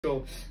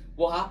So,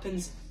 what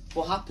happens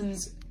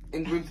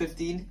in room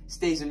 15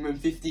 stays in room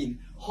 15.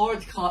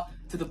 Hard cut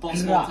to the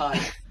bus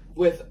montage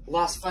with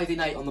last Friday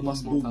night on the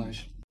bus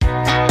montage.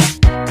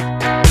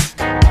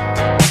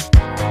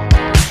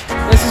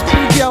 This is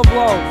PGL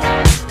vlog.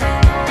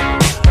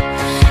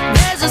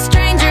 There's a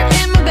stranger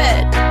in my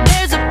bed.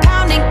 There's a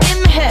pounding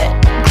in my head.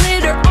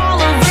 Glitter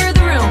all over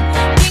the room.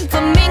 Pink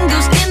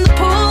flamingos in the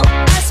pool.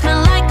 I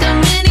smell like a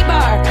mini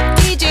bar.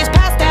 DJ's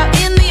passed out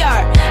in the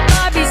yard.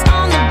 Bobby's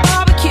on the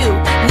barbecue.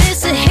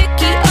 This a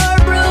hickey or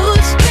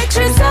bruise.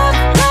 Pictures of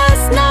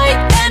last night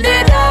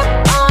ended up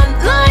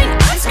online.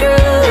 I'm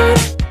screwed.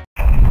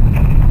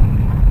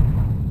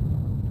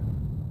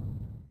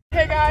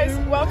 Hey guys,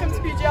 welcome to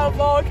PGL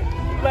vlog.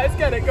 Let's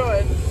get it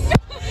going.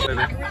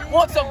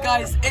 What's up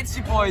guys, it's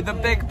your boy, the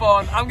Big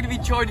Bon. I'm going to be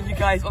joining you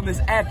guys on this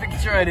epic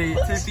journey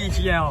to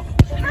PGL.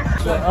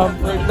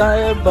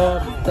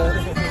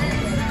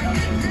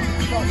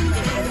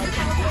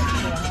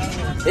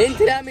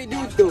 Entrami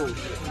dito,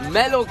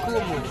 melo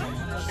kumu,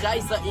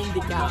 shaisa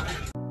indica.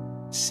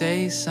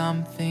 Say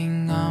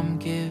something, I'm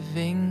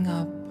giving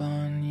up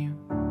on you.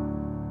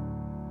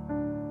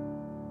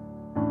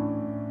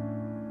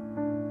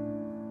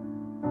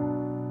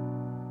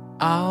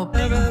 I'll be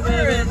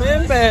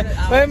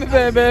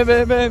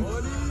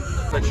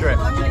The trip.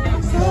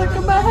 Look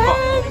at my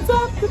hands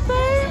up to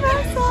pay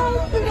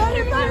myself. Not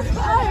in my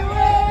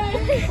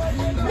highway.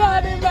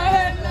 Not in my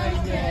head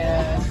like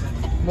yeah.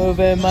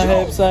 Moving my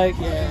hips like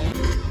yeah.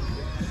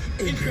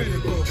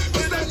 Incredible.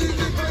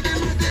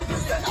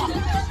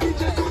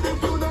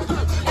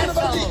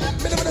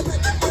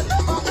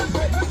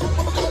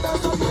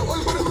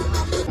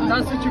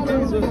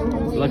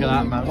 Look at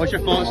that, man. What's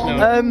your thoughts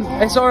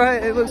now? It's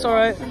alright, it looks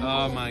alright.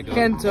 Oh my god.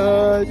 Can't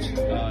touch.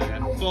 Oh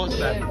yeah. Thoughts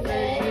then?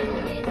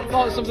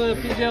 Thoughts of the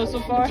PGL so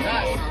far?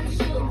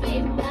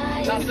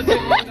 That's the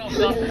big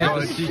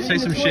one. Say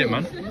some shit,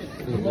 man.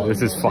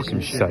 This is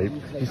fucking shape.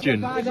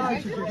 June.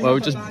 Well,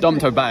 we just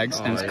dumped our bags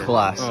and it's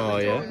class. Oh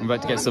yeah. I'm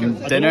about to get some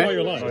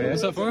dinner.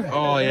 What's that for?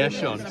 Oh yeah,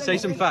 Sean. Say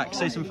some facts.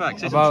 Say some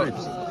facts. Say About- some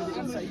truths.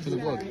 For the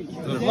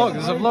vlog,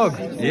 there's a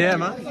vlog. Yeah,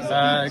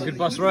 man. Good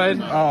bus ride.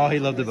 Oh, he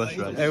loved the bus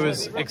ride. It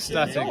was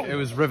ecstatic, it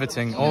was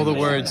riveting. All the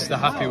words, the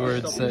happy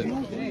words that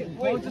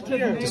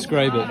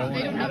describe it.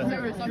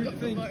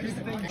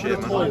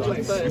 Shit, man.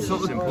 It's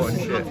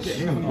important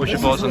shit. What's your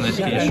thoughts on this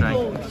key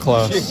strength?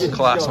 Class.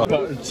 Class.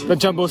 The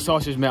jumbo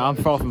sausage, mate, I'm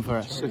frothing for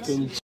it.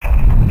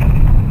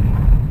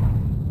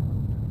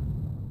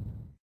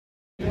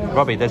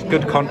 Robbie, there's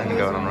good content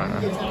going on right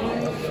now.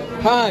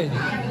 Hi,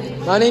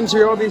 my name's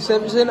Robbie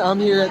Simpson. I'm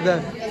here at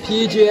the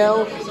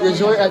PGL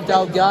Resort at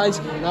Dalguise,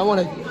 and I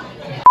want to.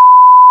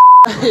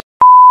 What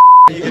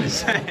are you gonna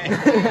say?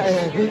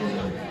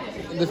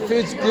 The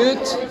food's good.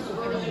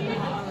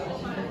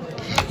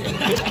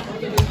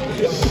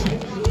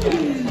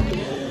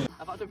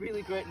 I've had a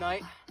really great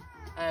night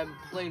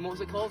playing, what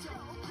was it called?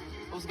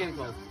 What was the game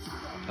called?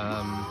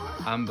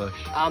 Ambush.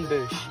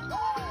 Ambush.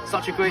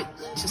 Such a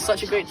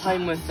great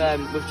time with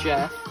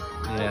Jeff.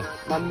 Yeah.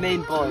 My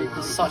main boy.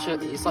 He's such a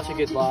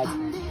good lad.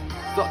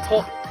 He's got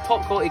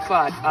top quality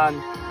crack, and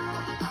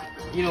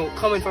you know,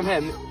 coming from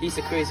him, he's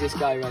the craziest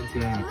guy around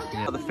here.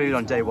 Yeah. The food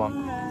on day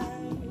one.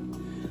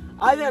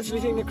 I actually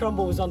think the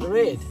crumble was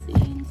underrated.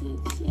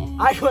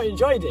 I quite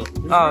enjoyed it.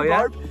 Oh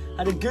yeah.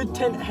 Had a good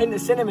hint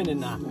of cinnamon in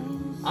that.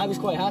 I was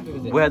quite happy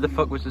with it. Where the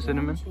fuck was the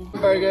cinnamon?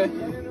 Burger,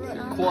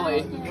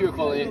 quality, pure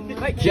quality.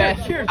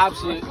 Jeff,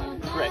 absolute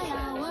prick.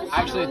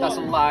 Actually, that's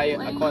a lie.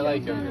 I quite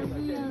like him.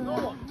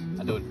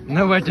 I don't.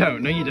 No, I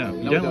don't. No, you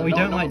don't. We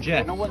don't like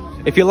Jeff.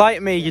 No, If you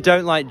like me, you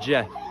don't like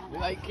Jeff. we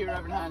like Kira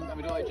Everhand and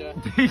we don't like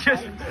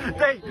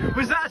Jeff.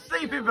 Was that a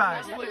sleeping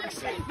bag?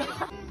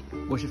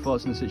 What's your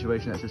thoughts on the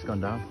situation that's just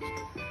gone down?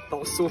 That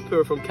was so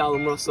poor from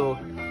Callum Russell.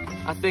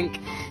 I think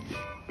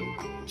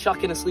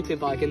chucking a sleeping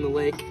bag in the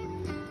lake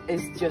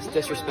is just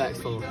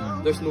disrespectful.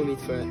 There's no need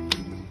for it.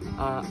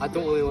 I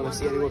don't really want to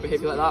see any more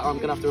behaviour like that, or I'm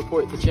going to have to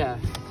report it to Jeff.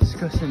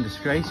 Disgusting,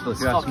 disgraceful, if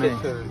you ask me.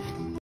 Poor.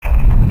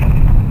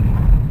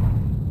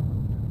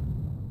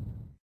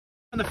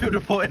 On the field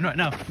reporting right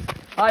now.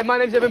 Hi, my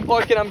name's Ebon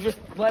Parkin. I'm just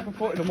live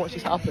reporting on what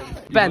just happened.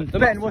 Ben,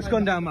 what's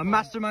gone down? A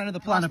mastermind of the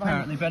plan,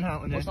 apparently. Ben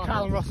Houghton is.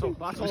 Callum Russell.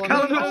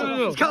 Callum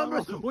Russell. It's Callum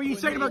Russell. What are you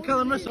saying about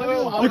Callum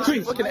Russell? You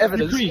creep. Fucking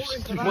evidence.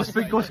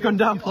 What's gone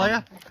down,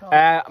 player?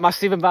 My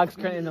sleeping bag's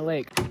currently in the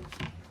lake.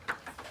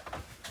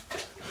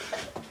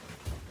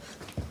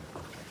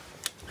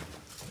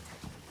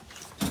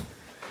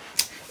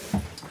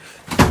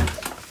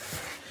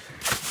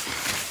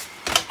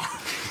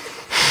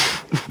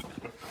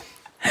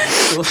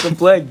 What's the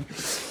plague?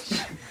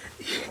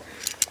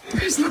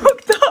 It's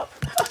locked up.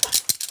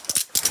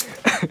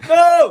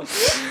 No!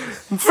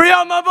 I'm free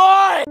on my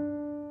boy!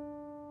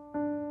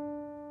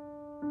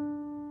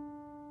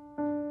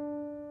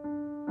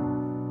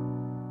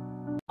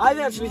 I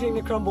actually think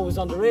the crumble was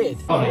underrated.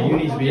 Oh, you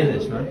need to be in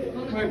this, man.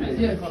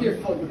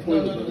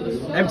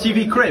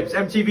 MTV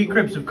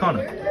Cribs with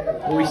Connor.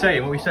 What are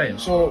we saying?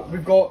 So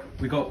we've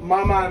got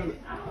my man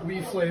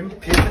Wee Flame.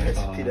 Peter.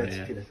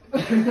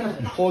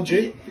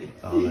 Hodgie.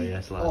 Oh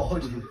yes, lad. Oh,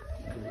 Hodgie.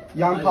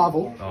 Jan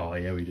Pavel. Oh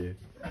yeah, we do.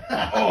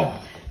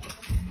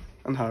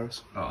 And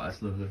Harris. Oh,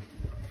 that's lovely.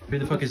 Who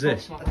the fuck is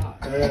this?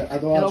 I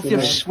don't know.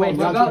 You're sweating.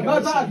 No,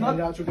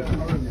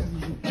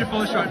 Your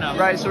phone shot now.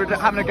 Right, so we're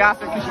having a gaff.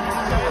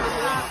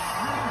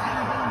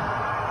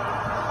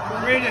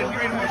 Green,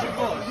 what's your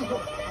thoughts?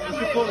 What's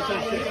your thoughts on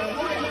shit?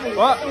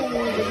 What?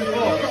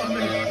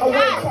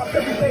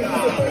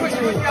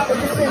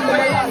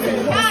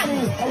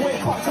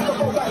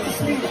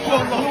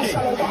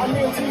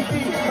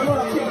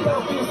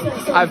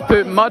 I've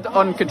put mud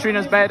on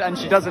Katrina's bed and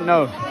she doesn't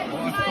know.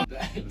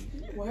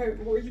 What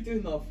are you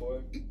doing that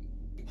for?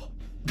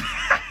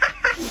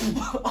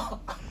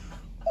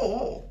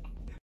 Oh.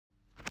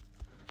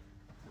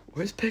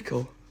 Where's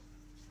Pickle?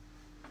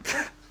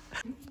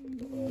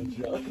 Oh,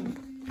 John.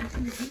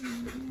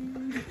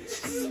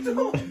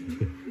 Stop.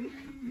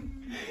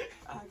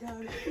 I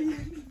got it.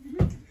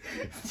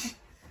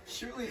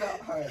 Surely that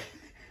hurt.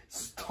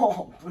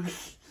 Stop.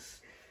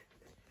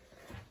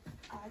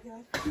 I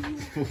got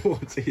it.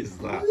 What is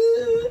that?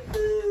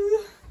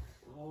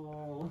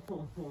 Oh.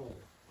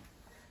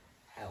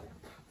 Help.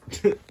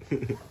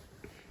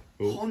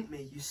 Oh. Haunt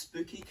me, you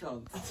spooky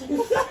cunt.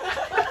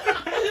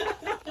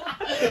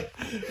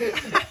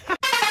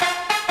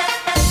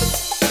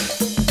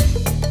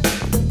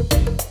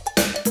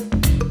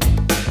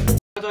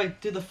 How do I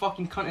do the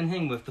fucking cunting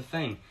thing with the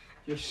thing?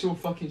 You're so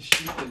fucking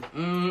stupid.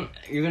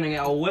 You're gonna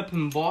get a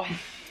whipping, boy.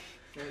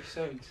 Yeah, it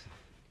sounds.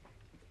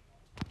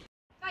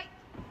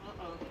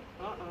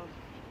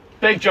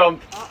 Big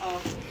jump.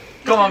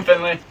 Come on,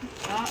 Finley.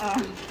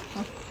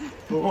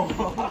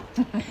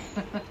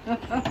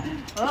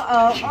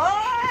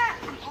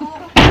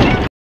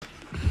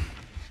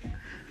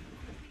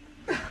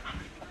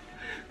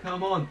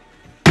 Come on.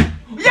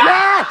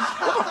 Yes!